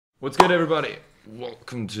What's good, everybody?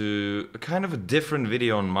 Welcome to a kind of a different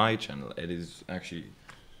video on my channel. Ed is actually,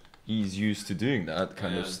 he's used to doing that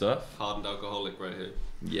kind of stuff. Hardened alcoholic right here.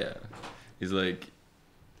 Yeah. He's like,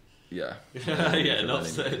 yeah. Yeah, enough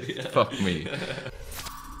said, yeah. Fuck me.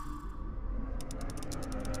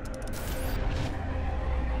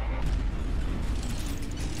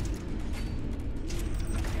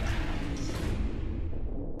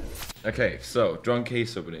 Okay, so drunk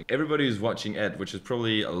case opening. Everybody who's watching Ed, which is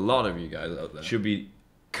probably a lot of you guys out there, should be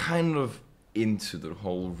kind of into the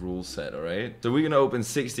whole rule set, alright? So we're gonna open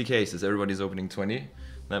 60 cases, everybody's opening 20.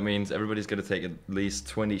 That means everybody's gonna take at least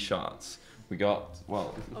 20 shots. We got,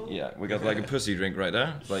 well, yeah, we got like a pussy drink right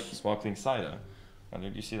there. It's like sparkling cider. And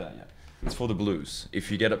did you see that? Yeah. It's for the blues.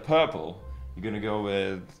 If you get a purple, you're gonna go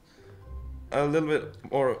with a little bit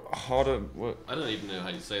more harder. I don't even know how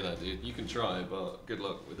you say that, dude. You can try, but good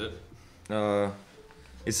luck with it.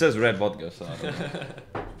 It says red vodka, so I don't know.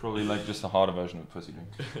 Probably like just a harder version of pussy drink.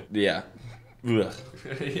 Yeah. Yeah.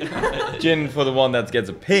 Gin for the one that gets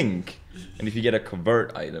a pink, and if you get a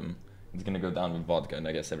convert item, it's gonna go down with vodka, and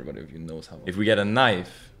I guess everybody of you knows how. If we get a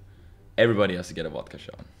knife, everybody has to get a vodka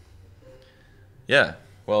shot. Yeah.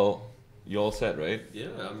 Well, you all set, right? Yeah,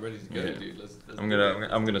 I'm ready to go, dude. Let's I'm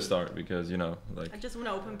gonna start because you know, like. I just want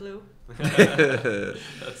to open blue.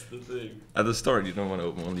 That's the thing. At the start, you don't want to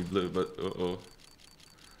open only blue, but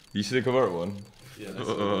you see the convert one? Yeah.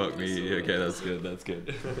 Me. Okay, that's good. That's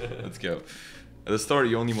good. Let's go. At the start,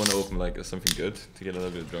 you only want to open like something good to get a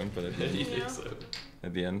little bit drunk, but at the end, You think so?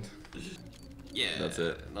 at the end, Yeah. that's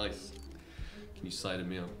it. Nice. Can you cider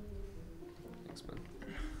me up? Thanks, man.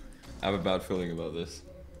 I have a bad feeling about this.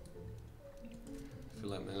 I feel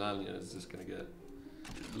like Melania is just gonna get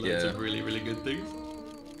loads of really, really good things.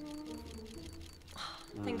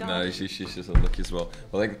 Thank God. No, she's just unlucky as well.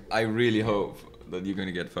 But like, I really hope that you're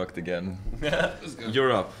gonna get fucked again. Let's go.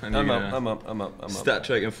 You're up. And I'm you're up. I'm up. Stat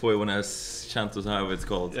check and foil when I chantos how it's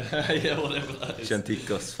called. Yeah, whatever that is.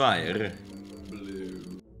 Chanticos fire.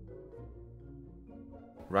 Blue.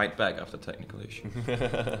 Right back after technical issue.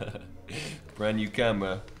 Brand new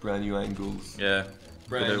camera, brand new angles. Yeah.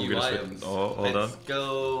 Brand new switch- items. Oh, hold on. Let's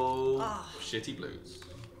go. Ah. Shitty blues.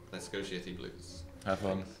 Let's go shitty blues. Have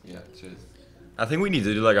fun. Yeah, cheers. I think we need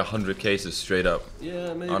to do like 100 cases straight up.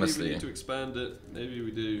 Yeah, maybe Honestly. we need to expand it. Maybe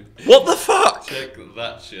we do. What the fuck? Check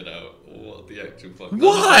that shit out. What the actual fuck?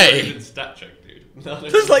 Why? Not even stat check, dude.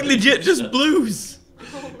 There's like legit just blues.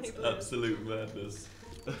 Holy blue. Absolute madness.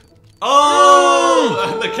 Oh!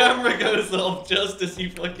 And the camera goes off just as you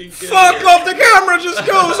fucking get Fuck it. off! The camera just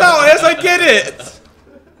goes out as I get it.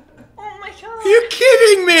 Oh my God. Are you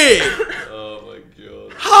kidding me? Oh my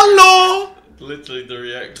god. Hello? Literally the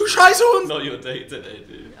reaction. Du Scheiße. Not your day today,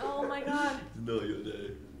 dude. Oh my God. Not your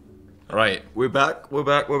day. Right, we're back.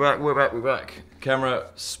 Camera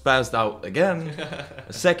spazzed out again,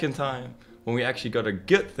 a second time, when we actually got a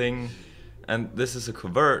good thing, and this is a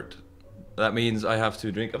convert. That means I have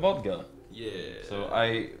to drink a vodka. Yeah. So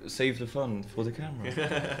I save the fun for the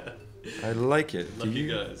camera. I like it. Do Lucky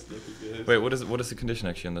you? guys. Lucky guys. Wait, what is the condition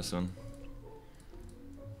actually on this one?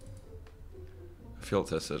 Field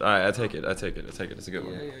tested. Alright, I take it. It's a good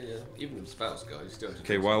one. Yeah. Even the spouse guy, you still have to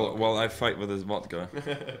Okay, drink some while I fight with this vodka,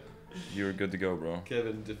 you're good to go, bro.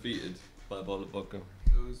 Kevin defeated by a bottle of vodka.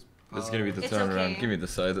 This is gonna be the It's turnaround. okay. Give me the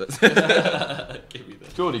cider. Give me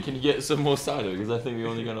that. Jordy, can you get some more cider? Because I think we're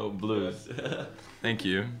only gonna open blues. Thank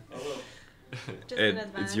you. Just in Ed,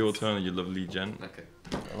 advance. it's your turn, you lovely Jen. Okay.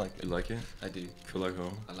 I like You it. like it? I do. Feel like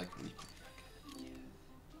home? I like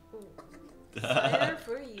it. Cider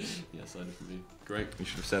for you. Yeah, cider for me. Great. You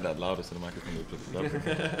should have said that louder so the microphone would pick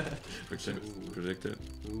it up. Predict it.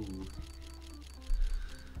 Ooh.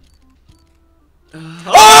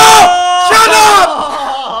 Oh! Shut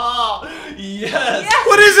up! Yes!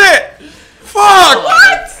 What is it? Fuck!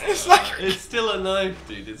 What? It's like... It's still a knife,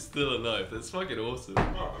 dude. It's still a knife. That's fucking awesome. No,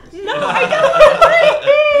 I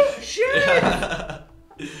don't. Shit.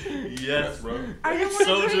 Yes, bro. I don't want to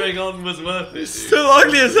Soldiering on was worth it, dude. Still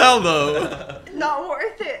ugly as hell though. Not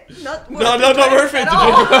worth it. Not worth No, it. not worth it at to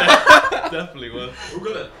all. drink. Definitely worth it. Who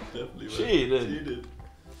got it? Definitely worth She it. did. She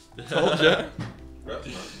did. Told ya.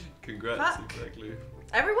 Congrats, Fuck. exactly.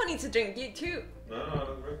 Everyone needs to drink. You too.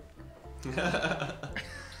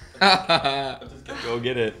 Go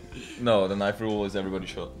get it. No, the knife rule is everybody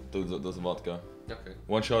shot. Does a vodka. Okay.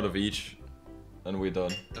 One shot of each, and we're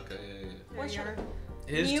done. Okay, yeah. One shot.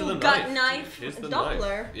 Here's You to the got knife. knife Here's the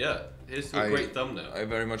Doppler. knife. Yeah. Here's to a great thumbnail. I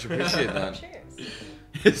very much appreciate that. Cheers.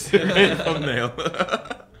 It's a great thumbnail.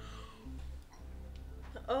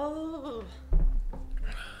 Oh.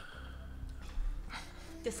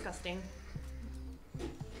 Disgusting.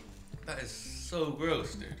 That is so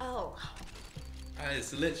gross, dude. Oh. That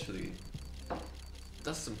is literally.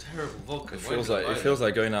 That's some terrible vodka. It feels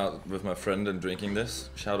like going out with my friend and drinking this.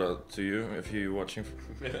 Shout out to you if you're watching.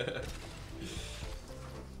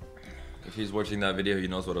 If he's watching that video, he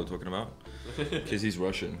knows what I'm talking about. Because he's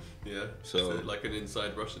Russian. Yeah. So Is it like an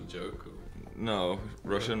inside Russian joke? Or? No,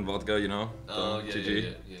 Russian vodka, you know. Oh yeah,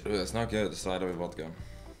 GG. yeah. Ooh, that's not good. Cider with vodka.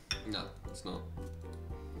 No, it's not.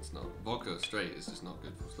 It's not. Vodka straight is just not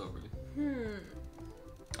good for stuff, really.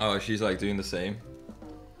 Oh, she's like doing the same.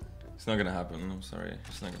 It's not gonna happen. I'm sorry.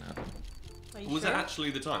 It's not gonna happen. Are you Was sure? it actually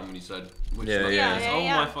the time when you said which Yeah, knife yeah. it is? Yeah, Oh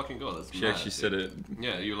yeah. my fucking god, that's She mad, actually dude. said it.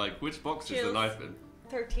 Yeah, you were like, which box is the Chills. knife in?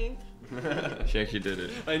 13th. She actually did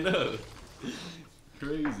it. I know.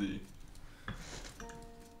 Crazy.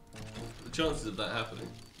 The chances of that happening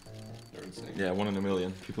are insane. Yeah, 1 in a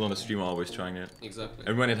million. People on the stream are always trying it. Exactly.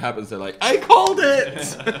 And when it happens, they're like, I called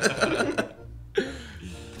it!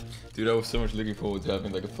 Dude, I was so much looking forward to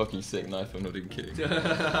having like a fucking sick knife. I'm not even kidding.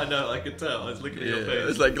 I know, I could tell. I was looking at your face.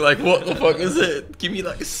 It's like what the fuck is it? Give me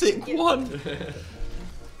like a sick one.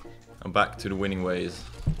 I'm back to the winning ways.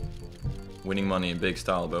 Winning money in big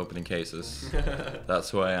style by opening cases. That's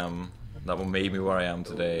who I am. That will make me where I am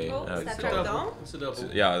today. Oh, is that It's a track double. down? It's a double.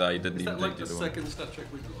 Yeah, I didn't Is even that like think the the other one. second stat check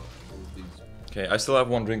we've got? Okay, I still have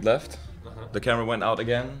 1 drink left. The camera went out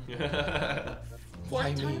again.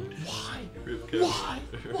 Fourth me? time? Why? Why?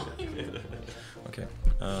 Okay.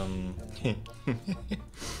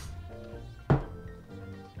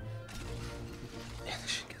 Yeah, this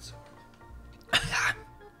shit gets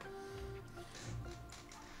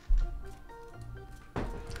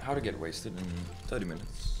How to get wasted in 30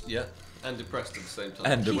 minutes. Yeah, and depressed at the same time.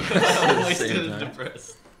 And depressed at the Wasted same and time.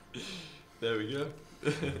 depressed. There we go.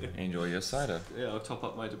 Enjoy your cider. Yeah, I'll top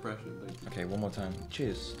up my depression. Thank you. Okay, one more time.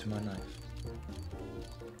 Cheers to my knife.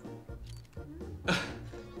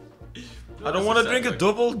 I don't want to drink a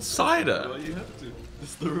double cider. Well, you have to.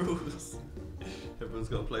 It's the rules. Everyone's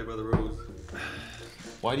got to play by the rules.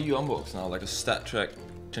 Why do you unbox now like a Stat Trek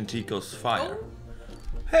Chantico's Fire? Oh.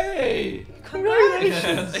 Hey!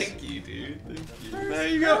 Congratulations! Thank you, dude. Thank you. There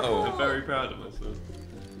you go. I'm very proud of myself.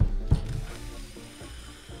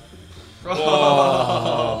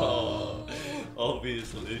 Oh.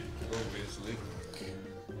 Obviously.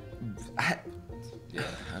 Yeah,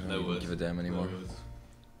 I don't no even words. give a damn anymore. No words.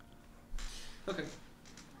 Okay.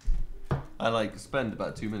 I like spend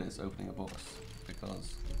about 2 minutes opening a box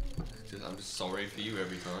because I'm just sorry for you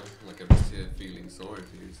every time. Like I'm just here feeling sorry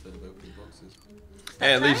for you instead of opening boxes.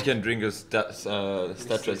 Hey, at least you can drink a Stat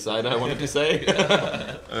Trek cider, I wanted to say.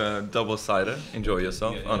 Double cider. Enjoy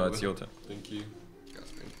yourself. Yeah, Oh no, yeah, it's your turn. Thank you.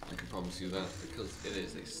 I can promise you that because it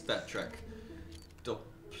is a Stat Trek.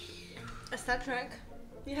 A Star Trek.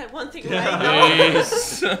 You had one thing Yeah. right now.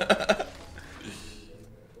 Yes!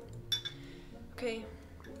 Okay,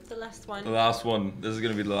 the last one. The last one. This is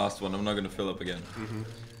gonna be the last one. I'm not gonna fill up again.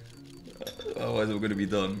 Otherwise, we're gonna be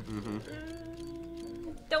done.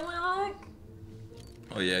 Don't want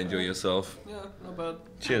Oh yeah, enjoy yourself. Yeah, not bad.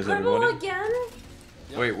 Cheers, purple everybody. again?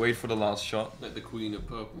 Yep. Wait for the last shot. Like the Queen of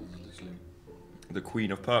Purples, literally. The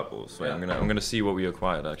Queen of Purples. Wait, Yeah. I'm gonna see what we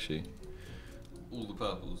acquired actually. All the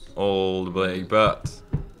purples. All the way, but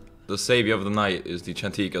the savior of the night is the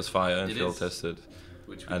Chantico's Fire and It field is. tested.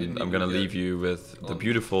 Which we And didn't I'm even gonna get leave you with the on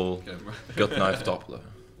beautiful camera. gut knife Doppler.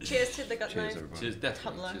 Cheers to the gut Cheers, knife. everybody. Cheers,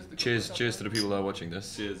 definitely. Tumblr. Cheers, Cheers to the people that are watching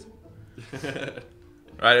this. Cheers.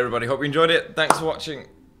 Right, everybody. Hope you enjoyed it. Thanks for watching.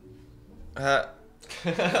 The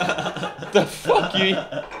fuck you?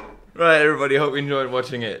 Right, everybody. Hope you enjoyed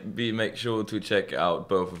watching it. Make sure to check out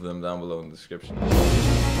both of them down below in the description.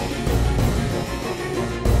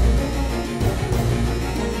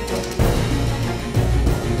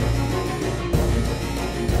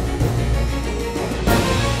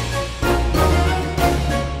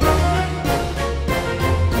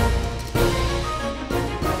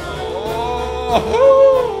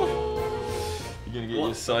 You're gonna get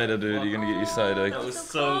your cider, dude. You're gonna get your cider. That was So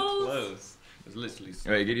so close. close. It was literally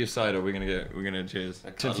so Right, get your cider. We're gonna cheers.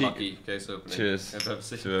 unlucky case opening. Cheers. I've ever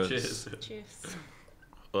seen. Cheers. Cheers. Cheers.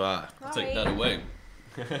 Ah. I'll take that away.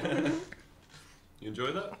 You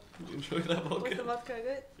enjoy that? You enjoy that Was the vodka? vodka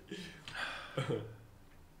good?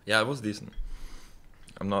 Yeah, it was decent.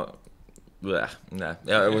 I'm not. Bleh, nah.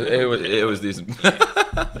 Yeah, it was decent. All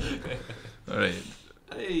right.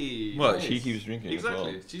 Hey. Well, nice. she keeps drinking as well.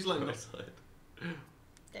 Exactly. She's like my side.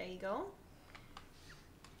 There you go.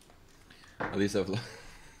 At least I've. I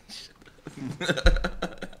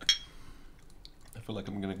feel like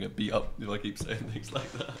I'm gonna get beat up if I keep saying things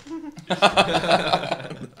like that.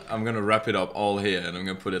 I'm gonna wrap it up all here, and I'm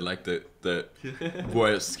gonna put it like the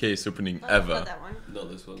worst case opening Not ever. that one. Not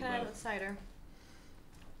this one. Can I No. have a cider?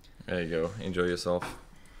 There you go. Enjoy yourself.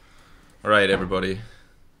 All right, everybody.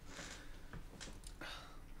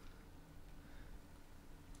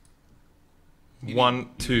 You One,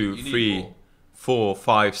 need- two, you need three, more. 4,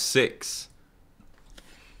 5, 6.